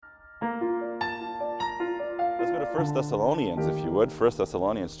Let's go to 1 Thessalonians, if you would. 1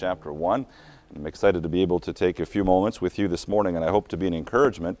 Thessalonians chapter 1. I'm excited to be able to take a few moments with you this morning, and I hope to be an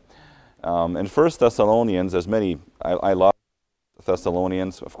encouragement. In 1 Thessalonians, I love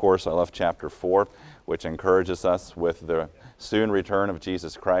Thessalonians. Of course, I love chapter 4, which encourages us with the soon return of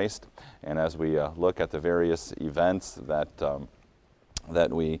Jesus Christ. And as we look at the various events that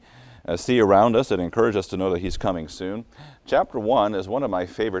we see around us, it encourages us to know that He's coming soon. Chapter 1 is one of my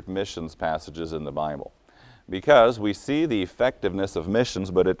favorite missions passages in the Bible, because we see the effectiveness of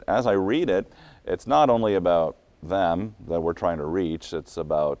missions, but as I read it, it's not only about them that we're trying to reach, it's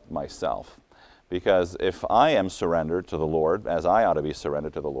about myself. Because if I am surrendered to the Lord, as I ought to be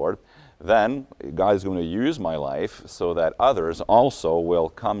surrendered to the Lord, then God is going to use my life so that others also will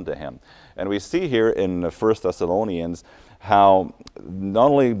come to Him. And we see here in 1 Thessalonians how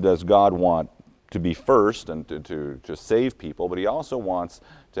not only does God want to be first and to save people, but He also wants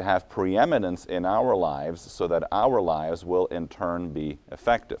to have preeminence in our lives so that our lives will in turn be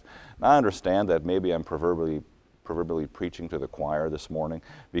effective. Now, I understand that maybe I'm proverbially preaching to the choir this morning,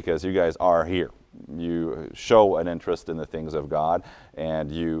 because you guys are here. You show an interest in the things of God,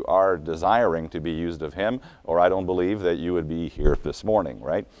 and you are desiring to be used of Him, or I don't believe that you would be here this morning,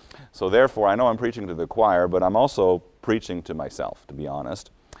 right? So therefore, I know I'm preaching to the choir, but I'm also preaching to myself, to be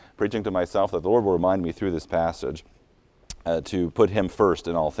honest. Preaching to myself that the Lord will remind me through this passage to put Him first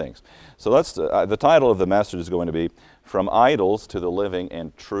in all things. So the title of the message is going to be From Idols to the Living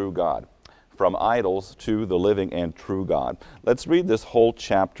and True God. From idols to the living and true God. Let's read this whole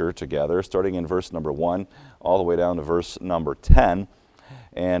chapter together, starting in verse number 1 all the way down to verse number 10.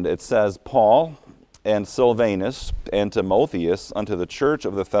 And it says, Paul and Silvanus and Timotheus unto the church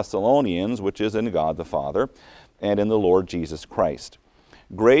of the Thessalonians, which is in God the Father, and in the Lord Jesus Christ.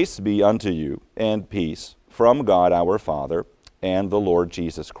 Grace be unto you, and peace from God our Father and the Lord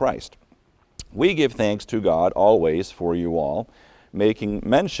Jesus Christ. We give thanks to God always for you all, making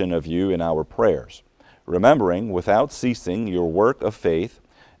mention of you in our prayers, remembering without ceasing your work of faith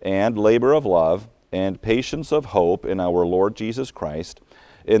and labor of love and patience of hope in our Lord Jesus Christ,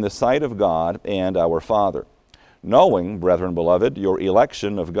 in the sight of God and our Father, knowing, brethren beloved, your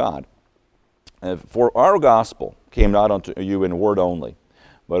election of God. For our gospel came not unto you in word only,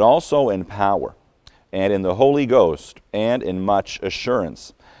 but also in power, and in the Holy Ghost, and in much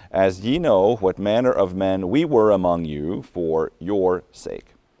assurance, as ye know what manner of men we were among you for your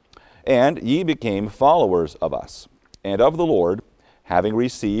sake. And ye became followers of us, and of the Lord, having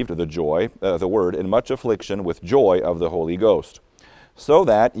received the word in much affliction with joy of the Holy Ghost, so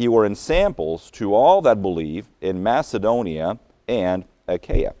that ye were ensamples to all that believe in Macedonia and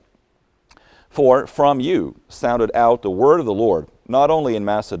Achaia. For from you sounded out the word of the Lord, not only in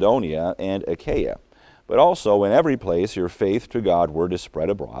Macedonia and Achaia, but also in every place your faith to God word is spread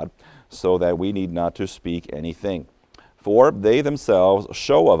abroad, so that we need not to speak anything. For they themselves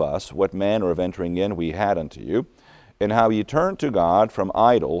show of us what manner of entering in we had unto you, and how ye turned to God from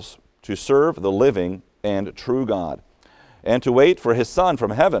idols to serve the living and true God, and to wait for His Son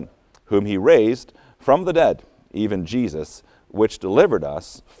from heaven, whom He raised from the dead, even Jesus, which delivered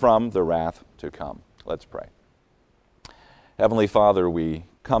us from the wrath to come. Let's pray. Heavenly Father, we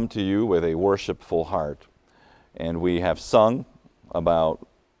come to you with a worshipful heart, and we have sung about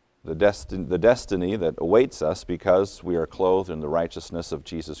the destiny that awaits us because we are clothed in the righteousness of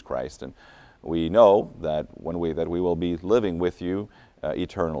Jesus Christ, and we know that we will be living with you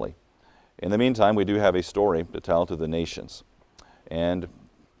eternally. In the meantime, we do have a story to tell to the nations, and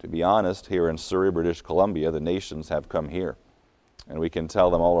to be honest, here in Surrey, British Columbia, the nations have come here, and we can tell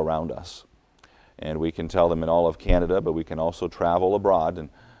them all around us. And we can tell them in all of Canada, but we can also travel abroad and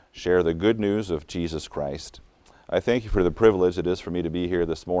share the good news of Jesus Christ. I thank you for the privilege it is for me to be here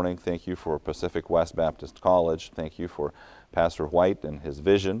this morning. Thank you for Pacific West Baptist College. Thank you for Pastor White and his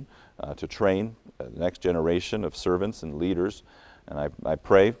vision to train the next generation of servants and leaders. And I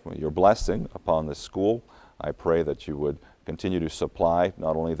pray your blessing upon this school. I pray that you would continue to supply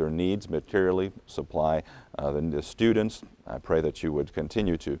not only their needs materially, supply the students. I pray that you would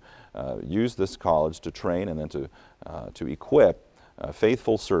continue to use this college to train and then to equip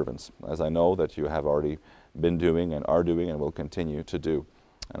faithful servants, as I know that you have already been doing and are doing and will continue to do.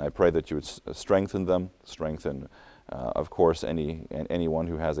 And I pray that you would strengthen them, of course, anyone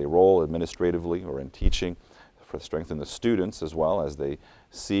who has a role administratively or in teaching, strengthen the students as well as they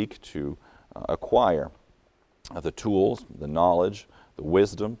seek to acquire the tools, the knowledge, the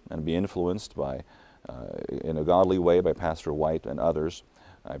wisdom, and be influenced by, in a godly way by Pastor White and others.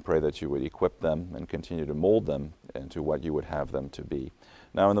 I pray that you would equip them and continue to mold them into what you would have them to be.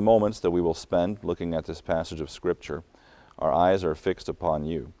 Now, in the moments that we will spend looking at this passage of Scripture, our eyes are fixed upon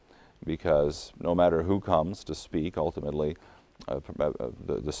you. because no matter who comes to speak, ultimately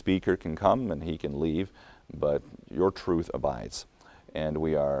the speaker can come and he can leave, but your truth abides. And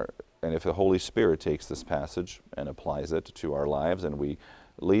if the Holy Spirit takes this passage and applies it to our lives, and we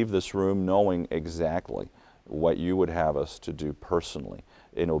leave this room knowing exactly what you would have us to do personally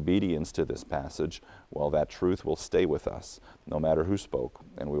in obedience to this passage, well, that truth will stay with us no matter who spoke,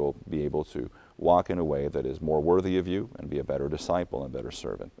 and we will be able to walk in a way that is more worthy of you and be a better disciple and better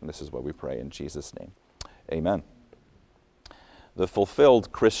servant. And this is what we pray in Jesus' name. Amen. The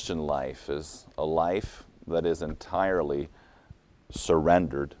fulfilled Christian life is a life that is entirely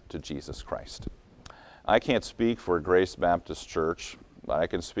surrendered to Jesus Christ. I can't speak for Grace Baptist Church, but I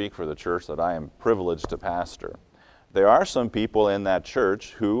can speak for the church that I am privileged to pastor. There are some people in that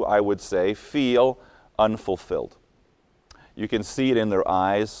church who, I would say, feel unfulfilled. You can see it in their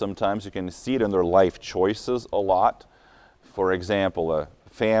eyes sometimes. You can see it in their life choices a lot. For example, a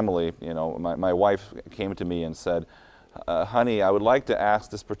family, my wife came to me and said, honey, I would like to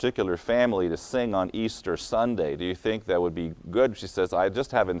ask this particular family to sing on Easter Sunday. Do you think that would be good? She says, I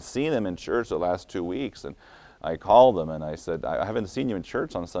just haven't seen them in church the last 2 weeks. And I called them and I said, I haven't seen you in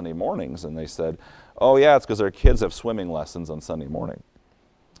church on Sunday mornings. And they said, oh yeah, it's because their kids have swimming lessons on Sunday morning.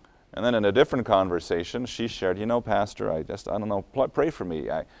 And then in a different conversation, she shared, Pastor, I don't know, pray for me.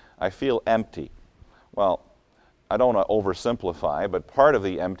 I feel empty. Well, I don't want to oversimplify, but part of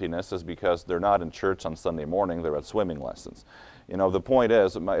the emptiness is because they're not in church on Sunday morning, they're at swimming lessons. The point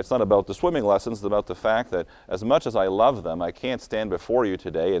is, it's not about the swimming lessons, it's about the fact that as much as I love them, I can't stand before you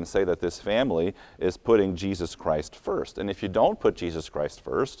today and say that this family is putting Jesus Christ first. And if you don't put Jesus Christ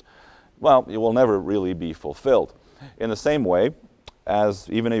first, well, you will never really be fulfilled. In the same way as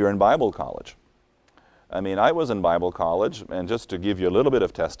even if you're in Bible college. I was in Bible college, and just to give you a little bit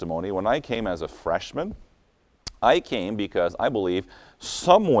of testimony, when I came as a freshman, I came because I believe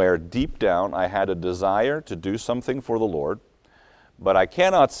somewhere deep down I had a desire to do something for the Lord, but I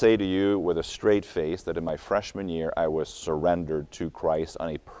cannot say to you with a straight face that in my freshman year I was surrendered to Christ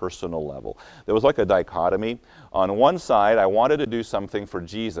on a personal level. There was like a dichotomy. On one side, I wanted to do something for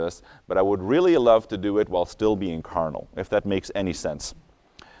Jesus, but I would really love to do it while still being carnal, if that makes any sense.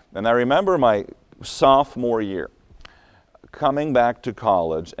 And I remember my sophomore year, coming back to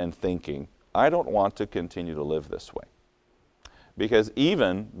college and thinking, I don't want to continue to live this way. Because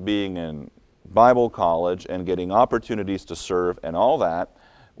even being in Bible college and getting opportunities to serve and all that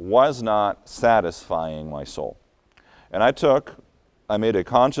was not satisfying my soul. And I made a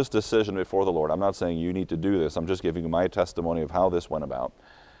conscious decision before the Lord. I'm not saying you need to do this. I'm just giving you my testimony of how this went about.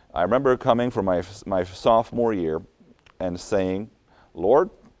 I remember coming from my sophomore year and saying, Lord,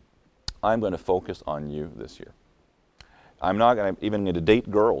 I'm going to focus on you this year. I'm not even going to date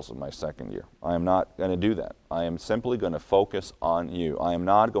girls in my second year. I am not going to do that. I am simply going to focus on you. I am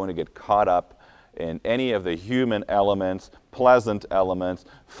not going to get caught up in any of the human elements, pleasant elements,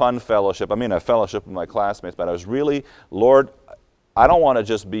 fun fellowship. I fellowship with my classmates, but I was really, Lord, I don't want to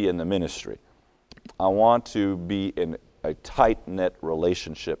just be in the ministry. I want to be in a tight-knit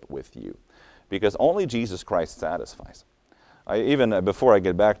relationship with you, because only Jesus Christ satisfies. Even before I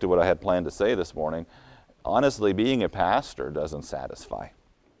get back to what I had planned to say this morning, honestly, being a pastor doesn't satisfy,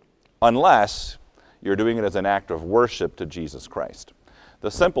 unless you're doing it as an act of worship to Jesus Christ. The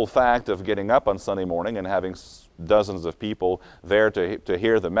simple fact of getting up on Sunday morning and having dozens of people there to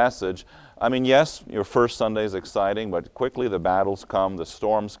hear the message, yes, your first Sunday is exciting, but quickly the battles come, the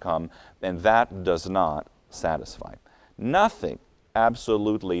storms come, and that does not satisfy. Nothing,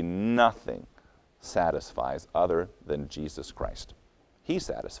 absolutely nothing, satisfies other than Jesus Christ. He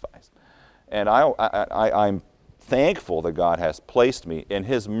satisfies. And I'm thankful that God has placed me in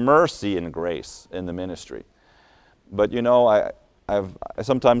His mercy and grace in the ministry. But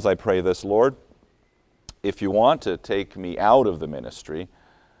sometimes I pray this, Lord, if you want to take me out of the ministry,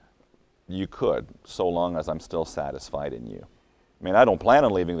 you could, so long as I'm still satisfied in you. I don't plan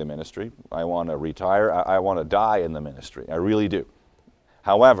on leaving the ministry. I want to retire. I want to die in the ministry. I really do.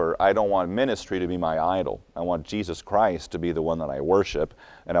 However, I don't want ministry to be my idol. I want Jesus Christ to be the one that I worship,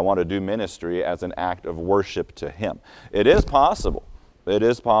 and I want to do ministry as an act of worship to Him. It is possible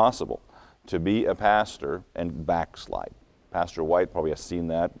to be a pastor and backslide. Pastor White probably has seen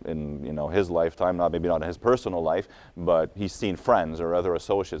that in his lifetime, maybe not in his personal life, but he's seen friends or other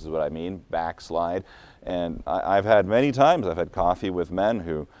associates is what I mean, backslide. And I've had many times, I've had coffee with men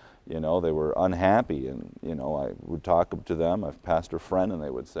who, they were unhappy, and, I would talk to them, a pastor friend, and they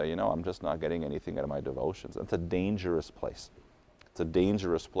would say, I'm just not getting anything out of my devotions. It's a dangerous place. It's a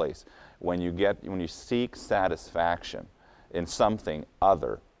dangerous place when you seek satisfaction in something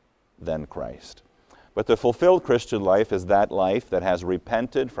other than Christ. But the fulfilled Christian life is that life that has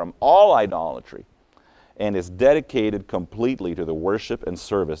repented from all idolatry and is dedicated completely to the worship and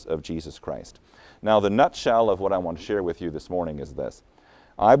service of Jesus Christ. Now, the nutshell of what I want to share with you this morning is this.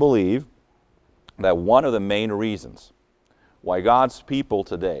 I believe that one of the main reasons why God's people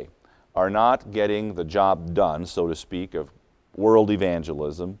today are not getting the job done, so to speak, of world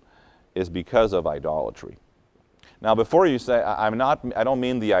evangelism is because of idolatry. Now, before you say, I don't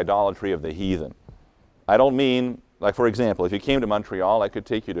mean the idolatry of the heathen. I don't mean, like for example, if you came to Montreal, I could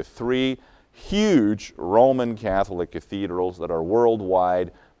take you to 3 huge Roman Catholic cathedrals that are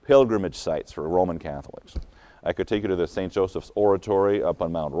worldwide pilgrimage sites for Roman Catholics. I could take you to the St. Joseph's Oratory up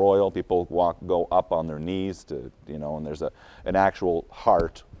on Mount Royal. People go up on their knees to, and there's an actual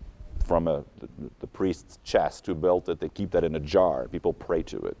heart from the priest's chest who built it. They keep that in a jar. People pray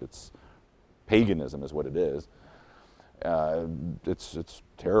to it. It's paganism is what it is. It's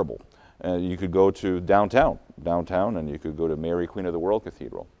terrible. You could go to downtown, and you could go to Mary, Queen of the World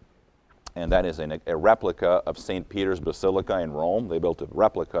Cathedral. And that is a replica of St. Peter's Basilica in Rome. They built a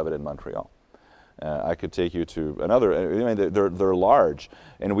replica of it in Montreal. I could take you to another. I mean, they're large,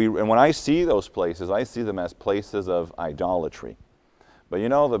 and when I see those places, I see them as places of idolatry. But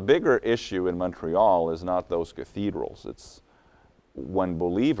the bigger issue in Montreal is not those cathedrals. It's when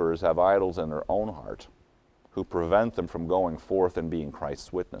believers have idols in their own heart who prevent them from going forth and being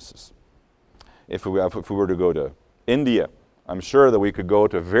Christ's witnesses. If we were to go to India, I'm sure that we could go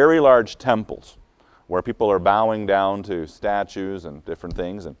to very large temples where people are bowing down to statues and different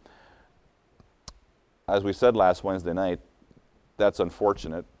things. And as we said last Wednesday night, that's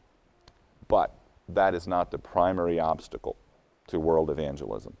unfortunate, but that is not the primary obstacle to world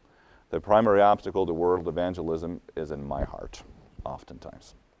evangelism. The primary obstacle to world evangelism is in my heart,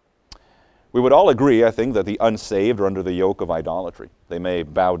 oftentimes. We would all agree, I think, that the unsaved are under the yoke of idolatry. They may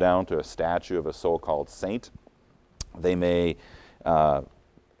bow down to a statue of a so-called saint. They may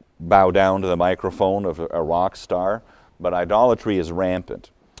bow down to the microphone of a rock star, but idolatry is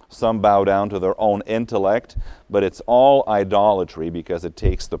rampant. Some bow down to their own intellect, but it's all idolatry because it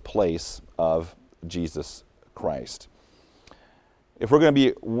takes the place of Jesus Christ. If we're going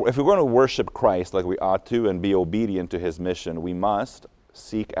to worship Christ like we ought to and be obedient to His mission, we must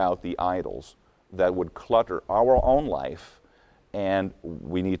seek out the idols that would clutter our own life, and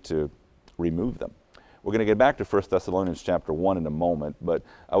we need to remove them. We're going to get back to 1 Thessalonians chapter 1 in a moment, but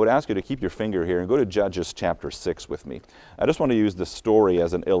I would ask you to keep your finger here and go to Judges chapter 6 with me. I just want to use this story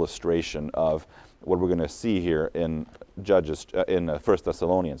as an illustration of what we're going to see here in Judges in 1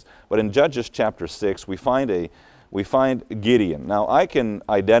 Thessalonians. But in Judges chapter 6, we find Gideon. Now, I can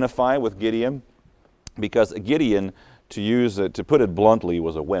identify with Gideon because Gideon, to put it bluntly,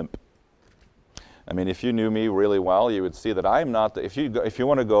 was a wimp. I mean, if you knew me really well, you would see that I'm not. If you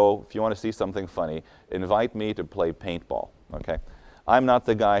want to see something funny, invite me to play paintball. Okay, I'm not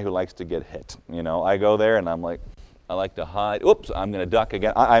the guy who likes to get hit. I go there and I'm like, I like to hide. Oops, I'm going to duck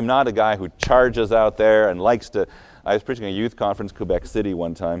again. I'm not a guy who charges out there and likes to. I was preaching at a youth conference in Quebec City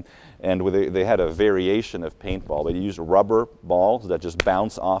one time, and they had a variation of paintball. They used rubber balls that just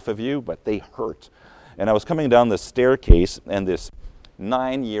bounce off of you, but they hurt. And I was coming down the staircase, and this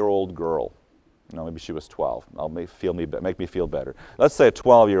 9-year-old girl, maybe she was 12. Make me feel better. Let's say a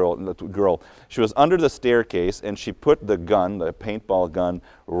 12-year-old girl. She was under the staircase, and she put the paintball gun,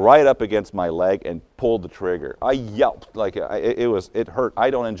 right up against my leg and pulled the trigger. I yelped like it hurt. I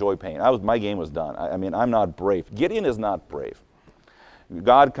don't enjoy pain. My game was done. I mean, I'm not brave. Gideon is not brave.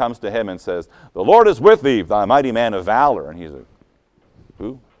 God comes to him and says, "The Lord is with thee, thy mighty man of valor." And he's like,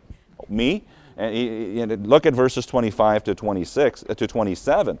 "Who? Me?" And look at verses 25 to 26 to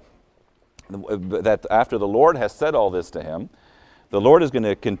 27. That after the Lord has said all this to him, the Lord is going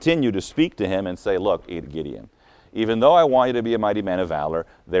to continue to speak to him and say, "Look, Gideon, even though I want you to be a mighty man of valor,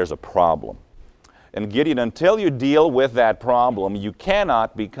 there's a problem. And Gideon, until you deal with that problem, you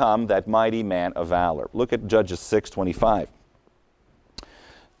cannot become that mighty man of valor." Look at Judges 6:25.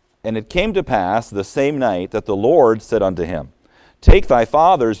 "And it came to pass the same night that the Lord said unto him, Take thy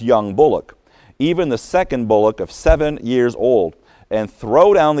father's young bullock, even the second bullock of 7 years old, and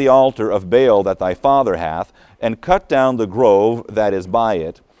throw down the altar of Baal that thy father hath, and cut down the grove that is by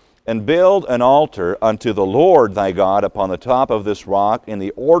it, and build an altar unto the Lord thy God upon the top of this rock in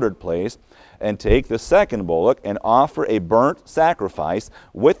the ordered place, and take the second bullock, and offer a burnt sacrifice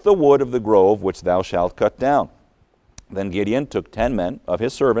with the wood of the grove which thou shalt cut down. Then Gideon took 10 men of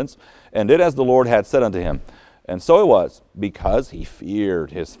his servants, and did as the Lord had said unto him. And so it was, because he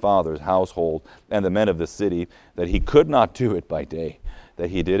feared his father's household and the men of the city, that he could not do it by day, that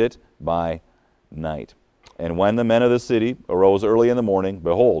he did it by night." And when the men of the city arose early in the morning,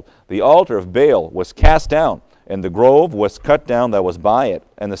 behold, the altar of Baal was cast down, and the grove was cut down that was by it,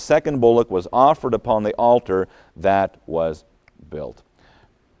 and the second bullock was offered upon the altar that was built.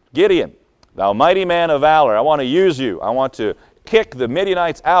 Gideon, thou mighty man of valor, I want to use you. I want to kick the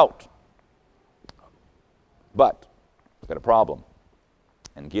Midianites out. But I've got a problem.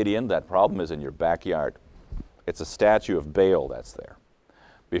 And Gideon, that problem is in your backyard. It's a statue of Baal that's there.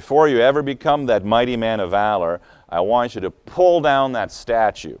 Before you ever become that mighty man of valor, I want you to pull down that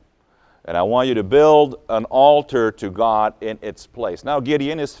statue. And I want you to build an altar to God in its place. Now,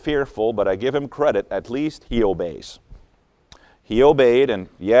 Gideon is fearful, but I give him credit. At least he obeys. He obeyed, and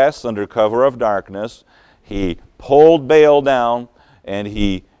yes, under cover of darkness, he pulled Baal down, and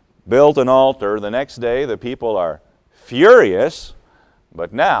he built an altar. The next day, the people are furious.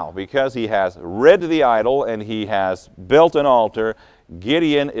 But now, because he has rid the idol and he has built an altar,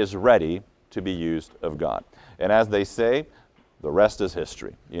 Gideon is ready to be used of God. And as they say, the rest is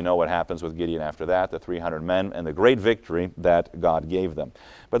history. You know what happens with Gideon after that, the 300 men and the great victory that God gave them.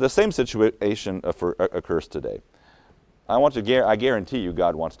 But the same situation occurs today. I guarantee you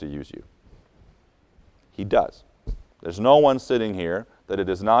God wants to use you. He does. There's no one sitting here that it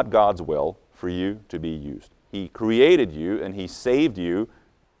is not God's will for you to be used. He created you and He saved you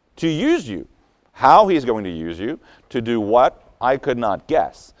to use you. How He's going to use you, to do what, I could not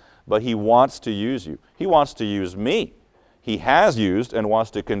guess. But He wants to use you. He wants to use me. He has used and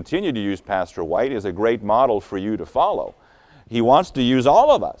wants to continue to use Pastor White as a great model for you to follow. He wants to use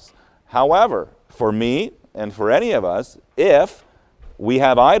all of us. However, for me and for any of us, if we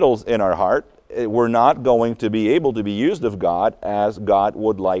have idols in our heart, we're not going to be able to be used of God as God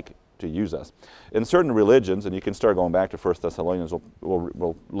would like to use us. In certain religions, and you can start going back to 1 Thessalonians,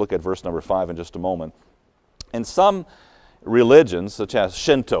 we'll look at verse number 5 in just a moment. In some religions, such as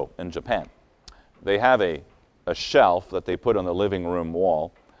Shinto in Japan, they have a shelf that they put on the living room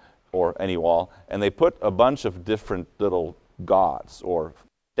wall, or any wall, and they put a bunch of different little gods or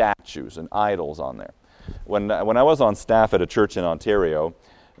statues and idols on there. When I was on staff at a church in Ontario,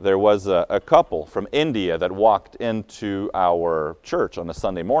 there was a couple from India that walked into our church on a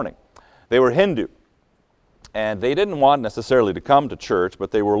Sunday morning. They were Hindu, and they didn't want necessarily to come to church,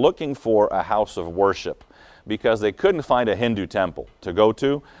 but they were looking for a house of worship because they couldn't find a Hindu temple to go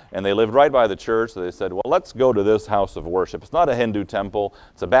to, and they lived right by the church, so they said, well, let's go to this house of worship. It's not a Hindu temple,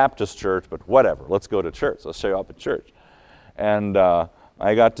 it's a Baptist church, but whatever, let's go to church. Let's show up at church. And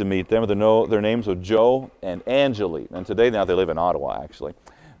I got to meet them. Their names were Joe and Angeli, and today now they live in Ottawa, actually.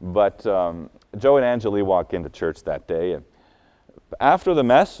 But Joe and Angeli walked into church that day, and after the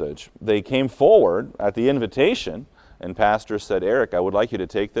message, they came forward at the invitation, and Pastor said, Eric, I would like you to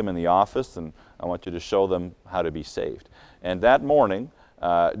take them in the office, and I want you to show them how to be saved. And that morning,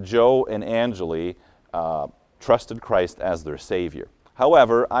 Joe and Angeli trusted Christ as their Savior.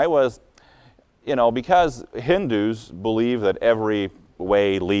 However, I was, because Hindus believe that every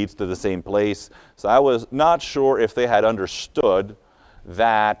way leads to the same place, so I was not sure if they had understood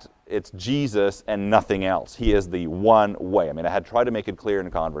that it's Jesus and nothing else. He is the one way. I mean, I had tried to make it clear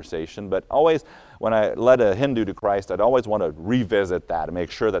in conversation, but always when I led a Hindu to Christ, I'd always want to revisit that and make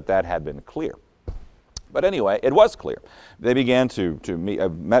sure that that had been clear. But anyway, it was clear. They began to meet. I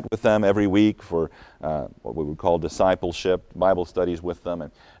met with them every week for what we would call discipleship, Bible studies with them.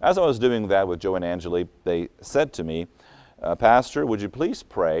 And as I was doing that with Joe and Angeli, they said to me, Pastor, would you please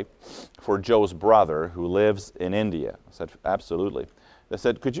pray for Joe's brother who lives in India? I said, absolutely. They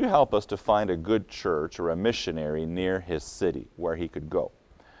said, could you help us to find a good church or a missionary near his city where he could go?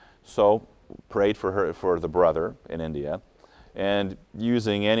 So prayed for the brother in India, and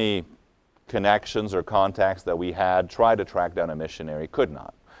using any connections or contacts that we had, tried to track down a missionary, could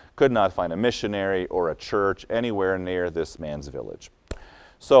not find a missionary or a church anywhere near this man's village.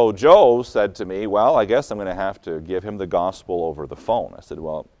 So Joe said to me, well, I guess I'm going to have to give him the gospel over the phone. I said,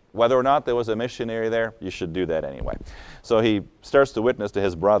 well, whether or not there was a missionary there, you should do that anyway. So he starts to witness to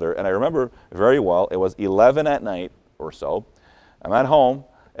his brother, and I remember very well, it was 11 at night or so. I'm at home,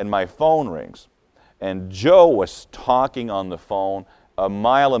 and my phone rings. And Joe was talking on the phone a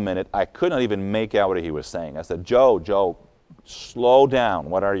mile a minute. I could not even make out what he was saying. I said, Joe, slow down.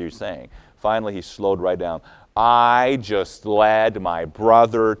 What are you saying? Finally, he slowed right down. I just led my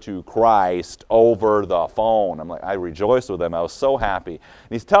brother to Christ over the phone. I'm like, I rejoiced with him. I was so happy. And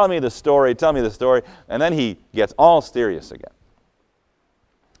he's telling me the story, and then he gets all serious again.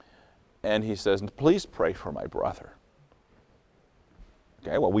 And he says, please pray for my brother.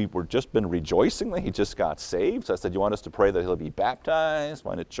 Okay, well, we were just been rejoicing that he just got saved. So I said, you want us to pray that he'll be baptized,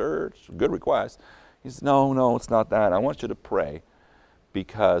 find a church? Good request. He said, no, it's not that. I want you to pray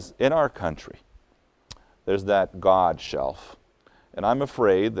because in our country, there's that God shelf. And I'm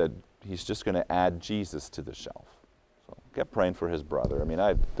afraid that he's just going to add Jesus to the shelf. So kept praying for his brother. I mean,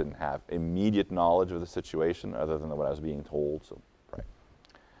 I didn't have immediate knowledge of the situation other than what I was being told, so pray.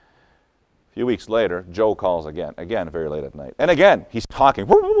 A few weeks later, Joe calls again very late at night. And again, he's talking.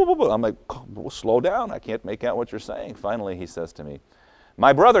 I'm like, slow down. I can't make out what you're saying. Finally, he says to me,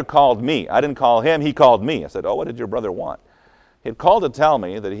 my brother called me. I didn't call him. He called me. I said, oh, what did your brother want? He had called to tell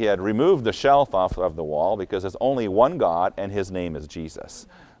me that he had removed the shelf off of the wall because there's only one God and his name is Jesus.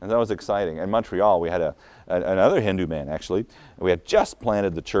 And that was exciting. In Montreal, we had another Hindu man, actually. We had just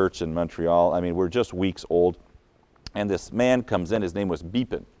planted the church in Montreal. I mean, we're just weeks old. And this man comes in. His name was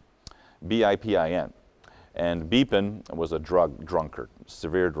Bipin, B-I-P-I-N. And Bipin was a drunkard,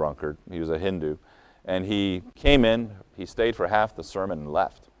 severe drunkard. He was a Hindu. And he came in, he stayed for half the sermon and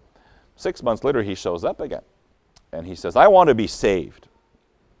left. 6 months later, he shows up again. And he says, I want to be saved.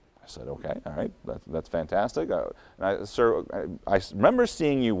 I said, okay, all right, that's fantastic. Sir, I remember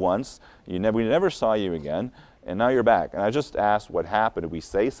seeing you once. We never saw you again, and now you're back. And I just asked what happened. Did we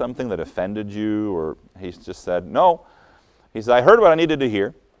say something that offended you? Or he just said, no. He said, I heard what I needed to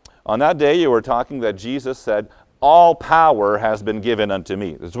hear. On that day, you were talking that Jesus said, all power has been given unto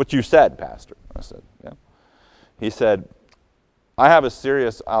me. That's what you said, Pastor. I said, yeah. He said, I have a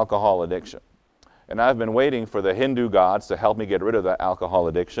serious alcohol addiction. And I've been waiting for the Hindu gods to help me get rid of that alcohol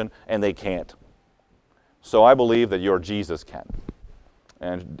addiction, and they can't. So I believe that your Jesus can.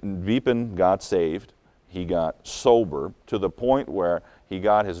 And Bipin got saved. He got sober to the point where he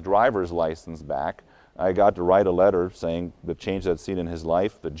got his driver's license back. I got to write a letter saying the change that's seen in his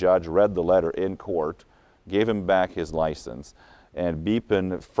life. The judge read the letter in court, gave him back his license. And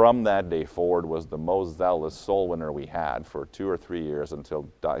Bipin, from that day forward, was the most zealous soul winner we had for 2 or 3 years until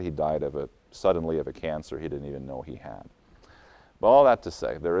he died suddenly of a cancer he didn't even know he had. But all that to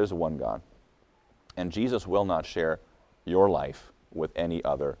say, there is one God. And Jesus will not share your life with any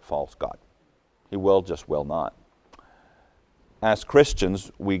other false god. He just will not. As Christians,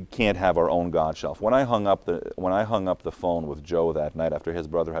 we can't have our own God shelf. When I hung up the phone with Joe that night after his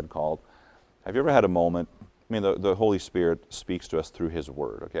brother had called, have you ever had a moment? I mean, the Holy Spirit speaks to us through his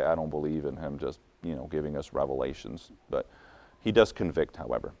word. Okay, I don't believe in him just, giving us revelations, but he does convict,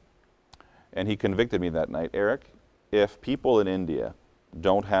 however. And he convicted me that night, Eric, if people in India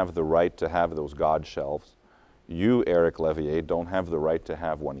don't have the right to have those God shelves, you, Eric Levier, don't have the right to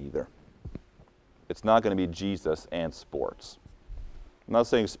have one either. It's not going to be Jesus and sports. I'm not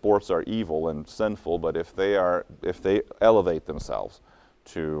saying sports are evil and sinful, but if they elevate themselves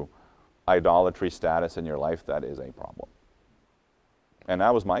to idolatry status in your life, that is a problem. And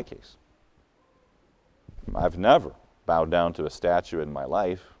that was my case. I've never bowed down to a statue in my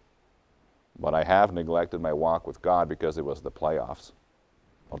life, but I have neglected my walk with God because it was the playoffs.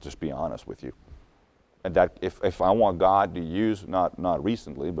 I'll just be honest with you. And that if I want God to use, not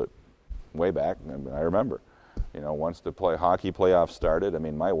recently, but way back, I remember, once the hockey playoffs started, I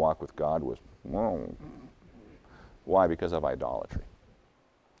mean, my walk with God was, whoa. Why? Because of idolatry.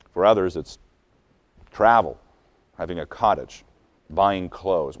 For others, it's travel, having a cottage, buying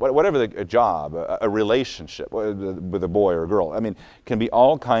clothes, whatever a job, a relationship with a boy or a girl. I mean, it can be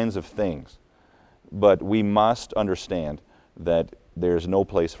all kinds of things. But we must understand that there's no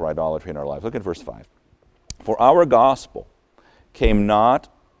place for idolatry in our life. Look at verse 5. For our gospel came not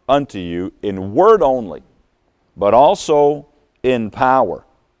unto you in word only, but also in power,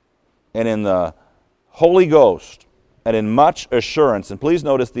 and in the Holy Ghost, and in much assurance. And please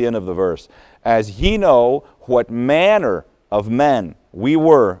notice the end of the verse. As ye know what manner of men we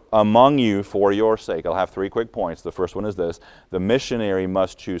were among you for your sake. I'll have 3 quick points. The first one is this. The missionary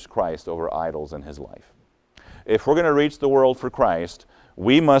must choose Christ over idols in his life. If we're going to reach the world for Christ,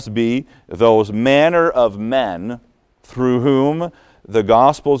 we must be those manner of men through whom the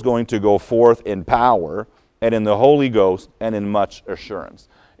gospel is going to go forth in power and in the Holy Ghost and in much assurance.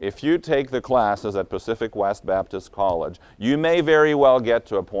 If you take the classes at Pacific West Baptist College, you may very well get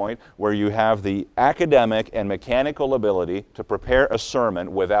to a point where you have the academic and mechanical ability to prepare a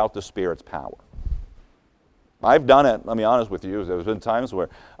sermon without the Spirit's power. I've done it, let me be honest with you. There's been times where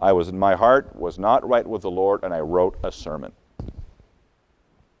my heart was not right with the Lord and I wrote a sermon.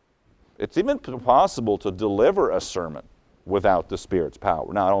 It's even possible to deliver a sermon without the Spirit's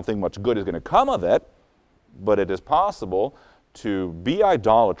power. Now, I don't think much good is going to come of it, but it is possible to be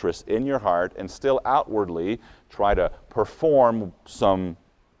idolatrous in your heart and still outwardly try to perform some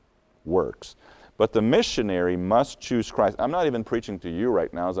works. But the missionary must choose Christ. I'm not even preaching to you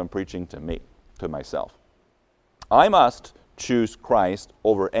right now as I'm preaching to me, to myself. I must choose Christ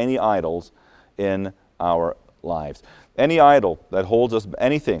over any idols in our lives. Any idol that holds us,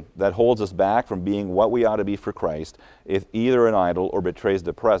 anything that holds us back from being what we ought to be for Christ is either an idol or betrays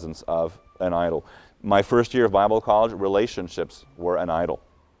the presence of an idol. My first year of Bible college, relationships were an idol.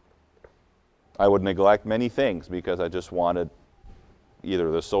 I would neglect many things because I just wanted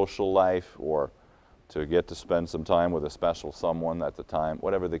either the social life or to get to spend some time with a special someone at the time,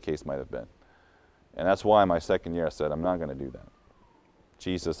 whatever the case might have been. And that's why my second year I said, I'm not going to do that.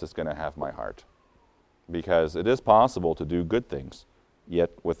 Jesus is going to have my heart. Because it is possible to do good things,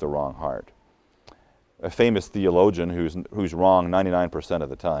 yet with the wrong heart. A famous theologian who's wrong 99% of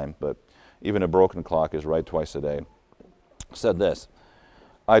the time, but even a broken clock is right twice a day, said this: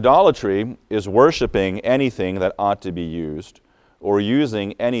 idolatry is worshiping anything that ought to be used, or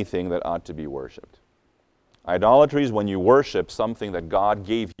using anything that ought to be worshipped. Idolatry is when you worship something that God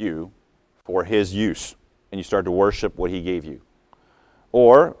gave you for His use, and you start to worship what He gave you.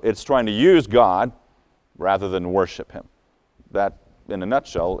 Or it's trying to use God rather than worship Him. That, in a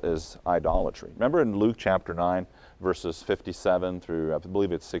nutshell, is idolatry. Remember in Luke chapter 9, verses 57 through, I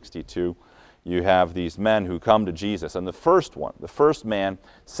believe it's 62, you have these men who come to Jesus, and the first man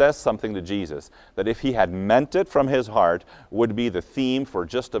says something to Jesus that if he had meant it from his heart would be the theme for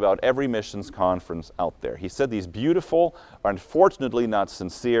just about every missions conference out there. He said these beautiful, unfortunately not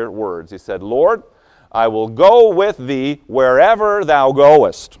sincere words. He said, "Lord, I will go with thee wherever thou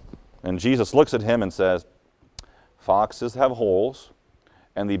goest." And Jesus looks at him and says, "Foxes have holes,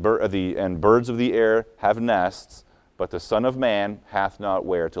 and birds of the air have nests, but the Son of Man hath not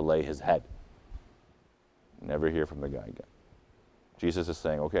where to lay his head." Never hear from the guy again. Jesus is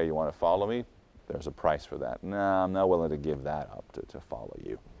saying, okay, you want to follow me? There's a price for that. No, I'm not willing to give that up to follow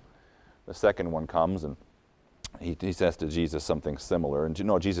you. The second one comes, and he says to Jesus something similar. And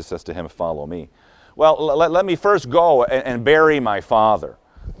Jesus says to him, "Follow me." Well, let me first go and bury my father.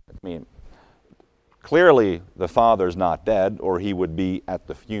 I mean, clearly the father's not dead, or he would be at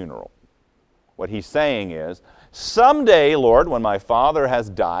the funeral. What he's saying is, someday, Lord, when my father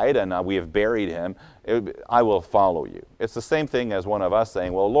has died and we have buried him, I will follow you. It's the same thing as one of us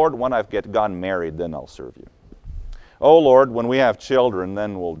saying, well, Lord, when I've gotten married, then I'll serve you. Oh, Lord, when we have children,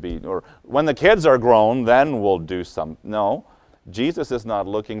 then we'll be, or when the kids are grown, then we'll do some. No, Jesus is not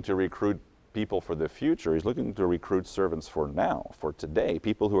looking to recruit people for the future. He's looking to recruit servants for now, for today,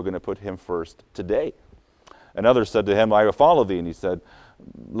 people who are going to put him first today. Another said to him, "I will follow thee." And he said,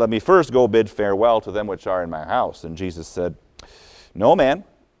 "Let me first go bid farewell to them which are in my house." And Jesus said, "No man,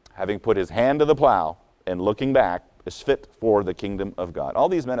 having put his hand to the plow and looking back, is fit for the kingdom of God." All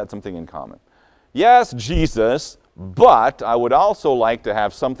these men had something in common. Yes, Jesus, but I would also like to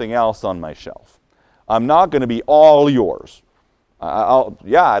have something else on my shelf. I'm not going to be all yours.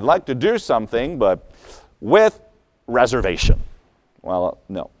 I'd like to do something, but with reservation. Well,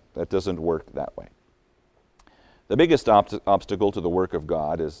 no, that doesn't work that way. The biggest obstacle to the work of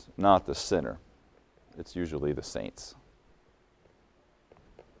God is not the sinner. It's usually the saints.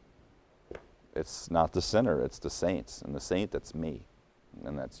 It's not the sinner, it's the saints. And the saint, that's me,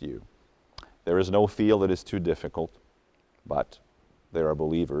 and that's you. There is no field that is too difficult, but there are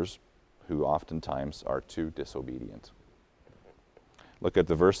believers who oftentimes are too disobedient. Look at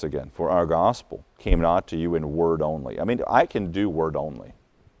the verse again. "For our gospel came not to you in word only." I mean, I can do word only.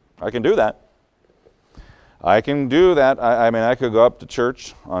 I can do that. I can do that. I mean, I could go up to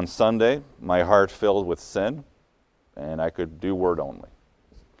church on Sunday, my heart filled with sin, and I could do word only.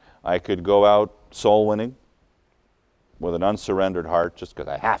 I could go out soul winning with an unsurrendered heart just because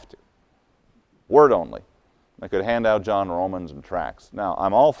I have to. Word only. I could hand out John Romans and tracts. Now,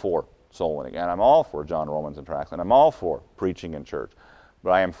 I'm all for soul winning, and I'm all for John Romans and tracts, and I'm all for preaching in church.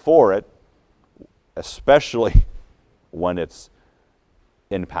 But I am for it, especially when it's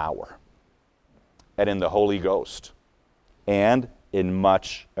in power, and in the Holy Ghost, and in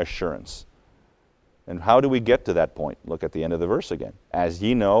much assurance. And how do we get to that point? Look at the end of the verse again. "As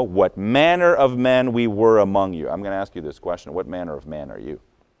ye know what manner of men we were among you." I'm going to ask you this question. What manner of man are you?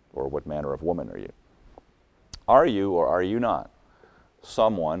 Or what manner of woman are you? Are you or are you not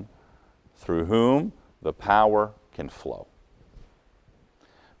someone through whom the power can flow?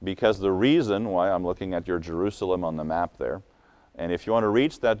 Because the reason why I'm looking at your Jerusalem on the map there, and if you want to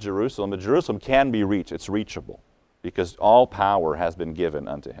reach that Jerusalem, the Jerusalem can be reached. It's reachable because all power has been given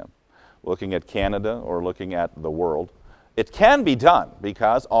unto him. Looking at Canada or looking at the world, it can be done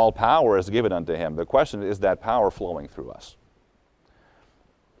because all power is given unto him. The question is that power flowing through us.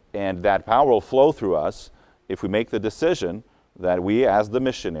 And that power will flow through us if we make the decision that we as the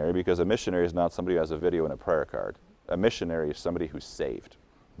missionary, because a missionary is not somebody who has a video and a prayer card. A missionary is somebody who's saved.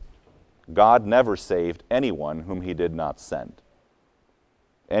 God never saved anyone whom he did not send.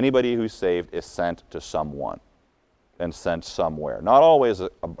 Anybody who's saved is sent to someone. and sent somewhere. Not always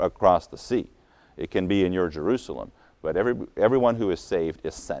across the sea. It can be in your Jerusalem. But everyone who is saved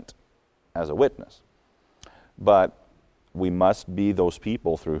is sent as a witness. But we must be those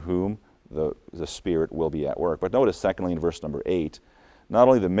people through whom the Spirit will be at work. But notice, secondly, in verse number 8, not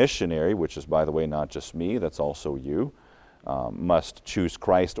only the missionary, which is, by the way, not just me, that's also you, must choose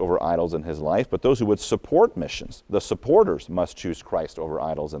Christ over idols in his life, but those who would support missions, the supporters, must choose Christ over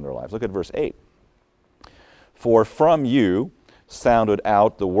idols in their lives. Look at verse 8. For from you sounded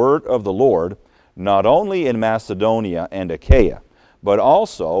out the word of the Lord, not only in Macedonia and Achaia, but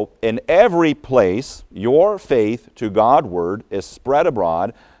also in every place your faith to Godward is spread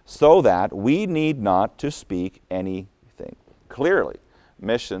abroad, so that we need not to speak anything. Clearly,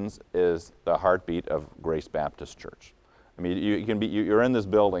 missions is the heartbeat of Grace Baptist Church. I mean, you're in this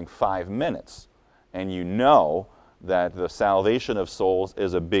building 5 minutes, and you know that the salvation of souls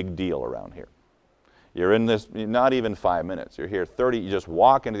is a big deal around here. You're in this, not even 5 minutes. You're here 30, you just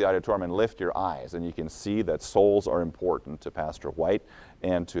walk into the auditorium and lift your eyes, and you can see that souls are important to Pastor White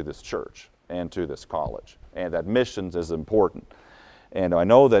and to this church and to this college, and that missions is important. And I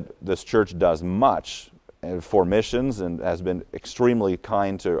know that this church does much for missions and has been extremely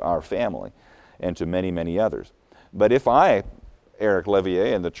kind to our family and to many, many others. But if I, Eric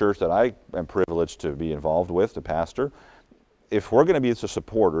Levier, and the church that I am privileged to be involved with, to pastor, if we're going to be the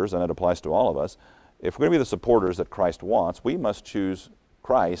supporters, and it applies to all of us, if we're going to be the supporters that Christ wants, we must choose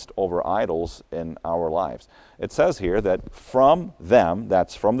Christ over idols in our lives. It says here that from them,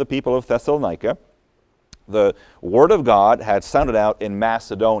 that's from the people of Thessalonica, the word of God had sounded out in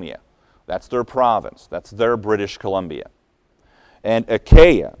Macedonia. That's their province. That's their British Columbia. And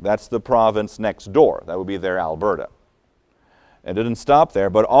Achaia, that's the province next door. That would be their Alberta. It didn't stop there,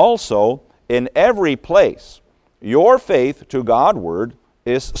 but also in every place, your faith to Godward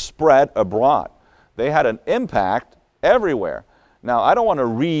is spread abroad. They had an impact everywhere. Now, I don't want to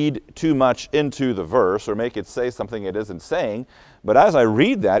read too much into the verse or make it say something it isn't saying, but as I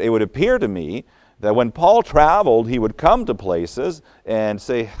read that, it would appear to me that when Paul traveled, he would come to places and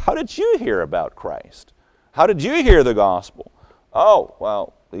say, how did you hear about Christ? How did you hear the gospel? Oh,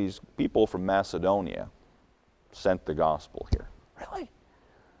 well, these people from Macedonia sent the gospel here. Really?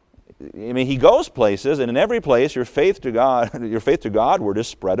 I mean, he goes places, and in every place your faith to Godward is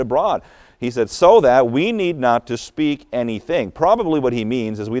spread abroad. He said, so that we need not to speak anything. Probably what he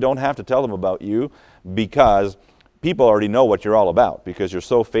means is we don't have to tell them about you because people already know what you're all about because you're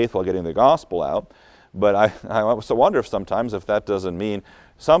so faithful at getting the gospel out. But I also wonder if sometimes if that doesn't mean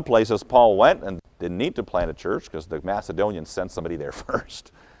some places Paul went and didn't need to plant a church because the Macedonians sent somebody there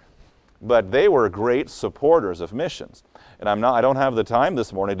first. But they were great supporters of missions. And I don't have the time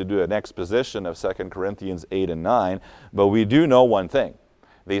this morning to do an exposition of 2 Corinthians 8 and 9, but we do know one thing.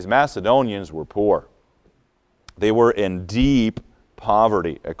 These Macedonians were poor. They were in deep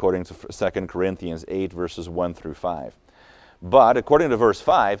poverty, according to 2 Corinthians 8, verses 1 through 5. But, according to verse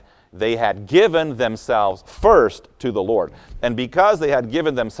 5, they had given themselves first to the Lord. And because they had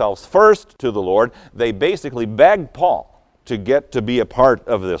given themselves first to the Lord, they basically begged Paul to get to be a part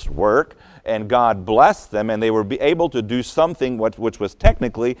of this work, and God blessed them, and they were able to do something which was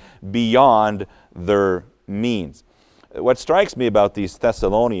technically beyond their means. What strikes me about these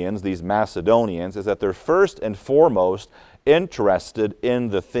Thessalonians, these Macedonians, is that they're first and foremost interested in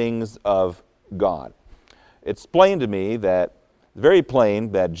the things of God. It's plain to me that, very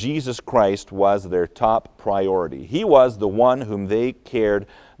plain, that Jesus Christ was their top priority. He was the one whom they cared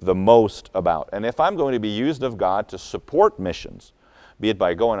the most about. And if I'm going to be used of God to support missions, be it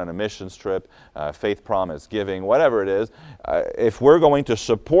by going on a missions trip, faith promise giving, whatever it is, if we're going to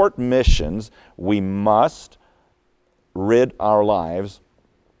support missions, we must rid our lives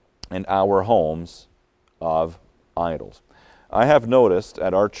and our homes of idols. I have noticed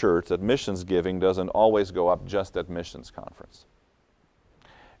at our church that missions giving doesn't always go up just at missions conference.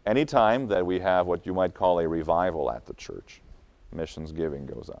 Anytime that we have what you might call a revival at the church, missions giving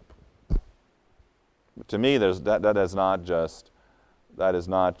goes up. To me, that is not just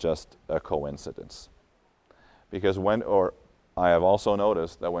a coincidence. Because I have also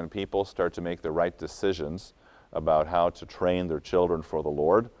noticed that when people start to make the right decisions about how to train their children for the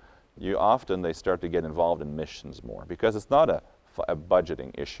Lord, they start to get involved in missions more. Because it's not a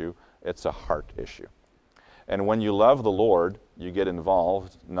budgeting issue, it's a heart issue. And when you love the Lord, you get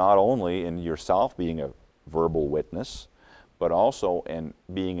involved not only in yourself being a verbal witness, but also in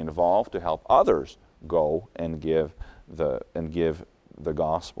being involved to help others go and give the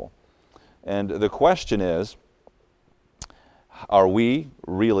gospel. And the question is, are we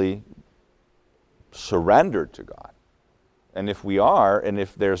really surrendered to God? And if we are, and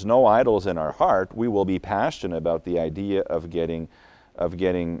if there's no idols in our heart, we will be passionate about the idea of getting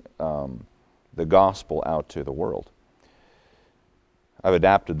the gospel out to the world. I've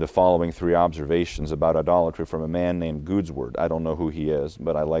adapted the following 3 observations about idolatry from a man named Goodsword. I don't know who he is,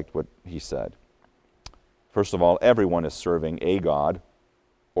 but I liked what he said. First of all, everyone is serving a god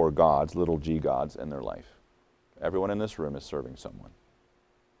or gods, little g gods, in their life. Everyone in this room is serving someone.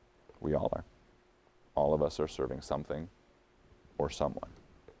 We all are. All of us are serving something or someone.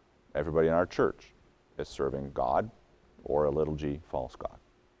 Everybody in our church is serving God or a little g false god.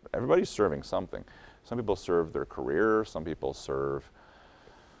 Everybody's serving something. Some people serve their career. Some people serve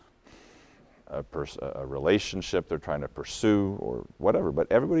a relationship they're trying to pursue or whatever. But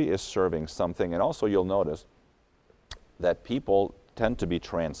everybody is serving something. And also you'll notice that people tend to be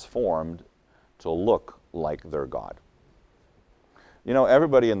transformed to look like their God. You know,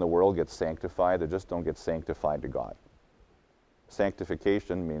 everybody in the world gets sanctified. They just don't get sanctified to God.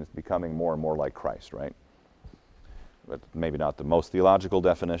 Sanctification means becoming more and more like Christ, right? But maybe not the most theological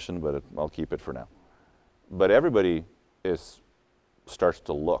definition, but I'll keep it for now. But everybody starts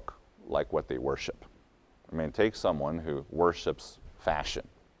to look like what they worship. I mean, take someone who worships fashion.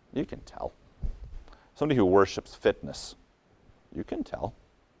 You can tell. Somebody who worships fitness. You can tell.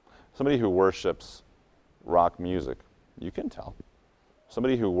 Somebody who worships rock music. You can tell.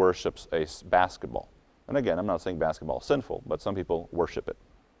 Somebody who worships basketball. And again, I'm not saying basketball is sinful, but some people worship it.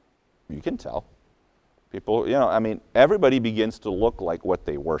 You can tell. People, you know, I mean, everybody begins to look like what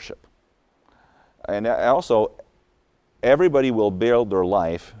they worship. And also, everybody will build their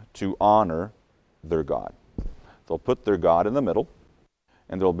life to honor their God. They'll put their God in the middle,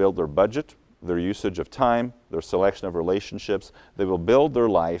 and they'll build their budget, their usage of time, their selection of relationships. They will build their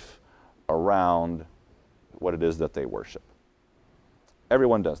life around what it is that they worship.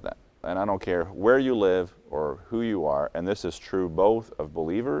 Everyone does that. And I don't care where you live or who you are, and this is true both of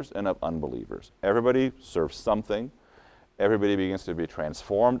believers and of unbelievers. Everybody serves something. Everybody begins to be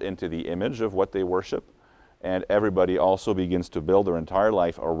transformed into the image of what they worship, and everybody also begins to build their entire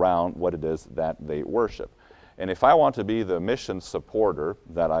life around what it is that they worship. And if I want to be the mission supporter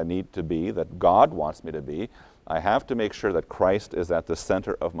that I need to be, that God wants me to be, I have to make sure that Christ is at the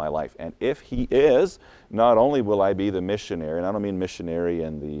center of my life. And if He is, not only will I be the missionary, and I don't mean missionary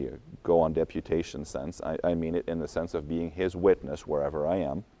in the go on deputation sense, I mean it in the sense of being His witness wherever I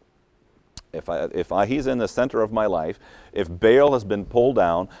am. If He's in the center of my life, if Baal has been pulled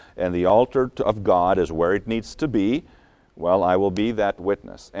down and the altar of God is where it needs to be, well, I will be that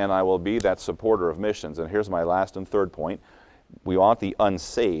witness, and I will be that supporter of missions. And here's my last and third point. We want the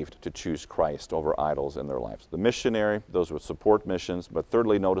unsaved to choose Christ over idols in their lives. The missionary, those who support missions, but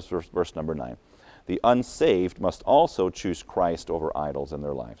thirdly, notice verse number 9. The unsaved must also choose Christ over idols in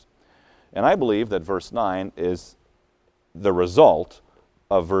their lives. And I believe that verse 9 is the result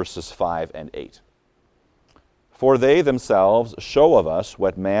of verses 5 and 8. For they themselves show of us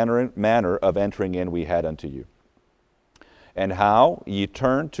what manner of entering in we had unto you, and how ye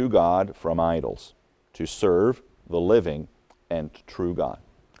turned to God from idols, to serve the living and true God.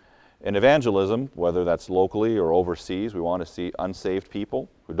 In evangelism, whether that's locally or overseas, we want to see unsaved people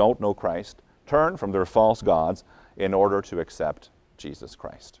who don't know Christ turn from their false gods in order to accept Jesus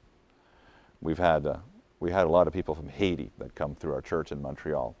Christ. We had a lot of people from Haiti that come through our church in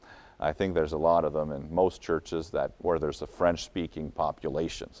Montreal. I think there's a lot of them in most churches where there's a French-speaking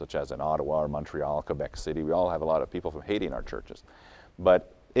population, such as in Ottawa or Montreal, Quebec City. We all have a lot of people from Haiti in our churches.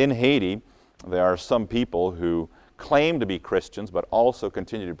 But in Haiti, there are some people who claim to be Christians, but also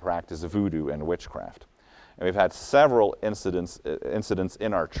continue to practice voodoo and witchcraft. And we've had several incidents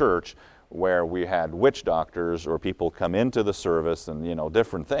in our church where we had witch doctors or people come into the service and, you know,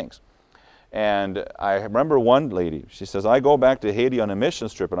 different things. And I remember one lady, she says, I go back to Haiti on a mission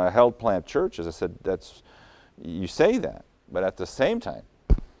trip and I help plant churches. I said, you say that, but at the same time,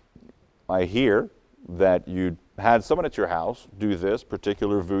 I hear that you had someone at your house do this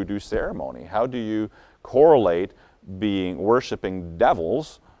particular voodoo ceremony. How do you correlate worshiping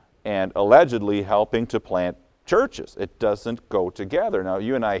devils and allegedly helping to plant churches? It doesn't go together. Now,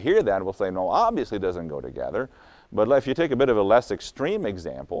 you and I hear that and we'll say, no, obviously it doesn't go together. But if you take a bit of a less extreme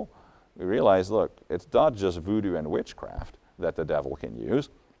example, we realize, look, it's not just voodoo and witchcraft that the devil can use.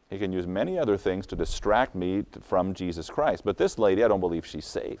 He can use many other things to distract me from Jesus Christ. But this lady, I don't believe she's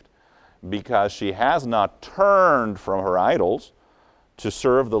saved, because she has not turned from her idols to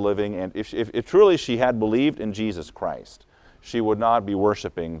serve the living. And if truly she had believed in Jesus Christ, she would not be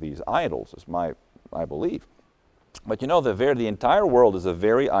worshiping these idols, is my belief. But you know, the entire world is a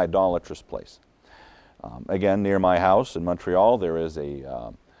very idolatrous place. Again, near my house in Montreal, there is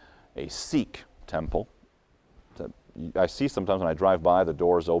a Sikh temple. I see sometimes when I drive by, the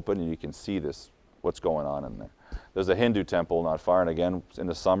doors open and you can see what's going on in there. There's a Hindu temple not far, and again, in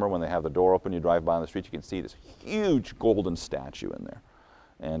the summer when they have the door open, you drive by on the street, you can see this huge golden statue in there.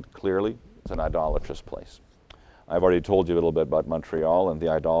 And clearly, it's an idolatrous place. I've already told you a little bit about Montreal and the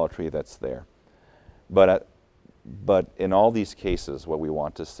idolatry that's there. But in all these cases, what we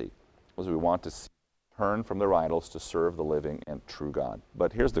want to see is we want to turn from their idols to serve the living and true God.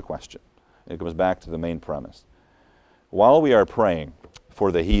 But here's the question. It comes back to the main premise. While we are praying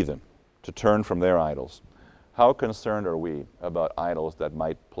for the heathen to turn from their idols, how concerned are we about idols that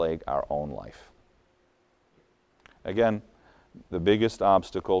might plague our own life? Again, the biggest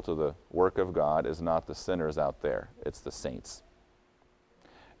obstacle to the work of God is not the sinners out there, it's the saints.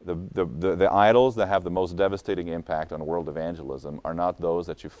 The idols that have the most devastating impact on world evangelism are not those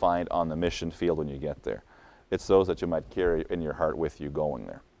that you find on the mission field when you get there. It's those that you might carry in your heart with you going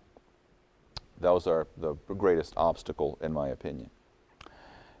there. Those are the greatest obstacle, in my opinion.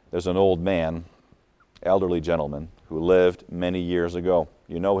 There's an old man, elderly gentleman, who lived many years ago.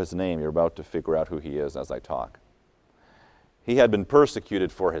 You know his name. You're about to figure out who he is as I talk. He had been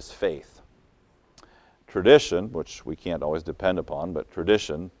persecuted for his faith. Tradition, which we can't always depend upon, but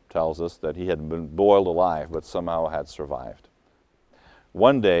tradition tells us that he had been boiled alive, but somehow had survived.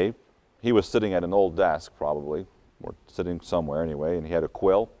 One day, he was sitting at an old desk, probably, or sitting somewhere anyway, and he had a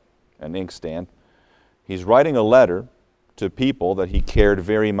quill, an inkstand. He's writing a letter to people that he cared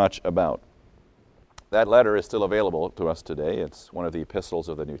very much about. That letter is still available to us today. It's one of the epistles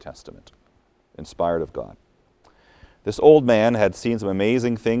of the New Testament, inspired of God. This old man had seen some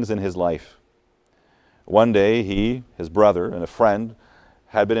amazing things in his life. One day, he, his brother, and a friend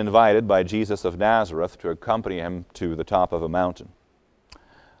had been invited by Jesus of Nazareth to accompany him to the top of a mountain.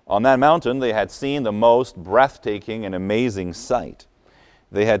 On that mountain, they had seen the most breathtaking and amazing sight.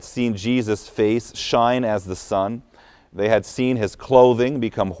 They had seen Jesus' face shine as the sun. They had seen his clothing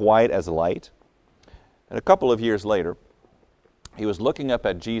become white as light. And a couple of years later, he was looking up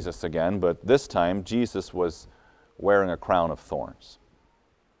at Jesus again, but this time Jesus was wearing a crown of thorns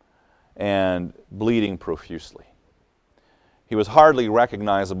and bleeding profusely. He was hardly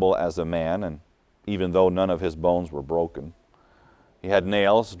recognizable as a man, and even though none of his bones were broken, he had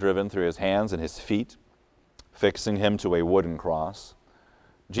nails driven through his hands and his feet, fixing him to a wooden cross.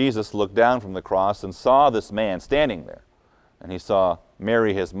 Jesus looked down from the cross and saw this man standing there. And he saw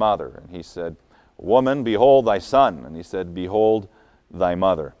Mary, his mother, and he said, "Woman, behold thy son." And he said, "Behold thy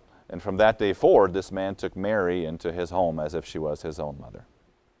mother." And from that day forward, this man took Mary into his home as if she was his own mother.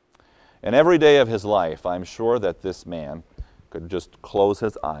 And every day of his life, I'm sure that this man could just close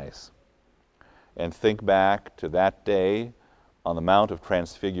his eyes and think back to that day on the Mount of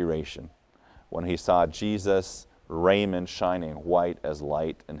Transfiguration when he saw Jesus' raiment shining white as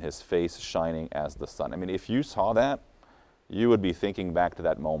light and his face shining as the sun. I mean, if you saw that, you would be thinking back to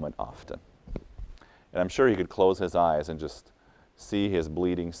that moment often. And I'm sure he could close his eyes and just see his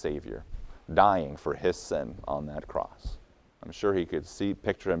bleeding Savior dying for his sin on that cross. I'm sure he could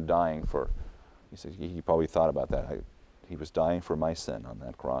picture him dying for, he said he probably thought about that. He was dying for my sin on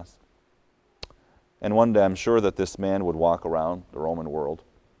that cross. And one day I'm sure that this man would walk around the Roman world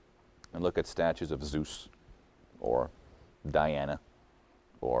and look at statues of Zeus or Diana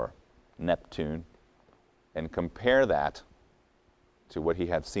or Neptune and compare that to what he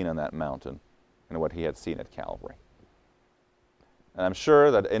had seen on that mountain and what he had seen at Calvary. And I'm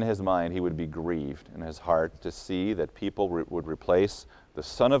sure that in his mind he would be grieved in his heart to see that people would replace the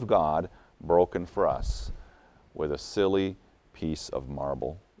Son of God broken for us with a silly piece of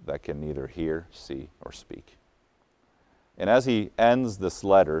marble that can neither hear, see, or speak. And as he ends this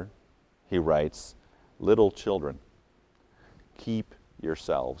letter, he writes, "Little children, keep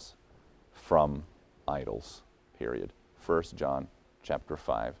yourselves from idols," period. 1 John chapter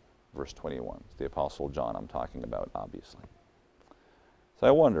 5, verse 21. It's the Apostle John I'm talking about, obviously. So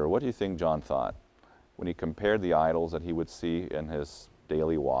I wonder, what do you think John thought when he compared the idols that he would see in his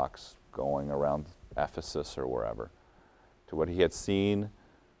daily walks going around Ephesus or wherever to what he had seen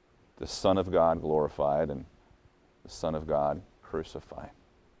the Son of God glorified and the Son of God crucified?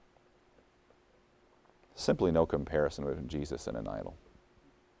 Simply no comparison between Jesus and an idol.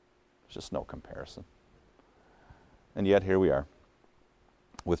 There's just no comparison. And yet here we are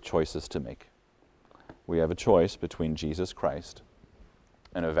with choices to make. We have a choice between Jesus Christ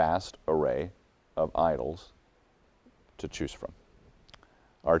and a vast array of idols to choose from.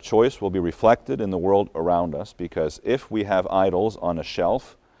 Our choice will be reflected in the world around us, because if we have idols on a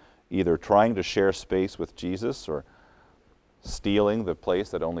shelf, either trying to share space with Jesus or stealing the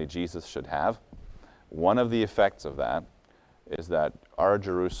place that only Jesus should have, one of the effects of that is that our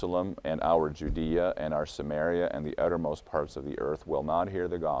Jerusalem and our Judea and our Samaria and the uttermost parts of the earth will not hear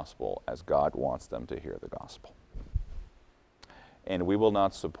the gospel as God wants them to hear the gospel. And we will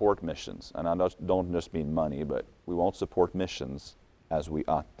not support missions. And I don't just mean money, but we won't support missions as we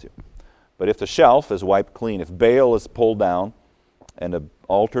ought to. But if the shelf is wiped clean, if Baal is pulled down and an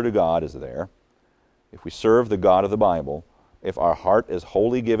altar to God is there, if we serve the God of the Bible, if our heart is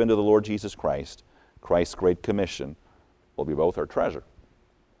wholly given to the Lord Jesus Christ, Christ's Great Commission will be both our treasure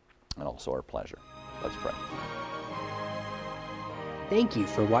and also our pleasure. Let's pray. Thank you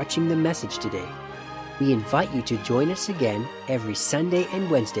for watching the message today. We invite you to join us again every Sunday and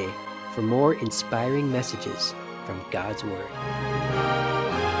Wednesday for more inspiring messages from God's Word.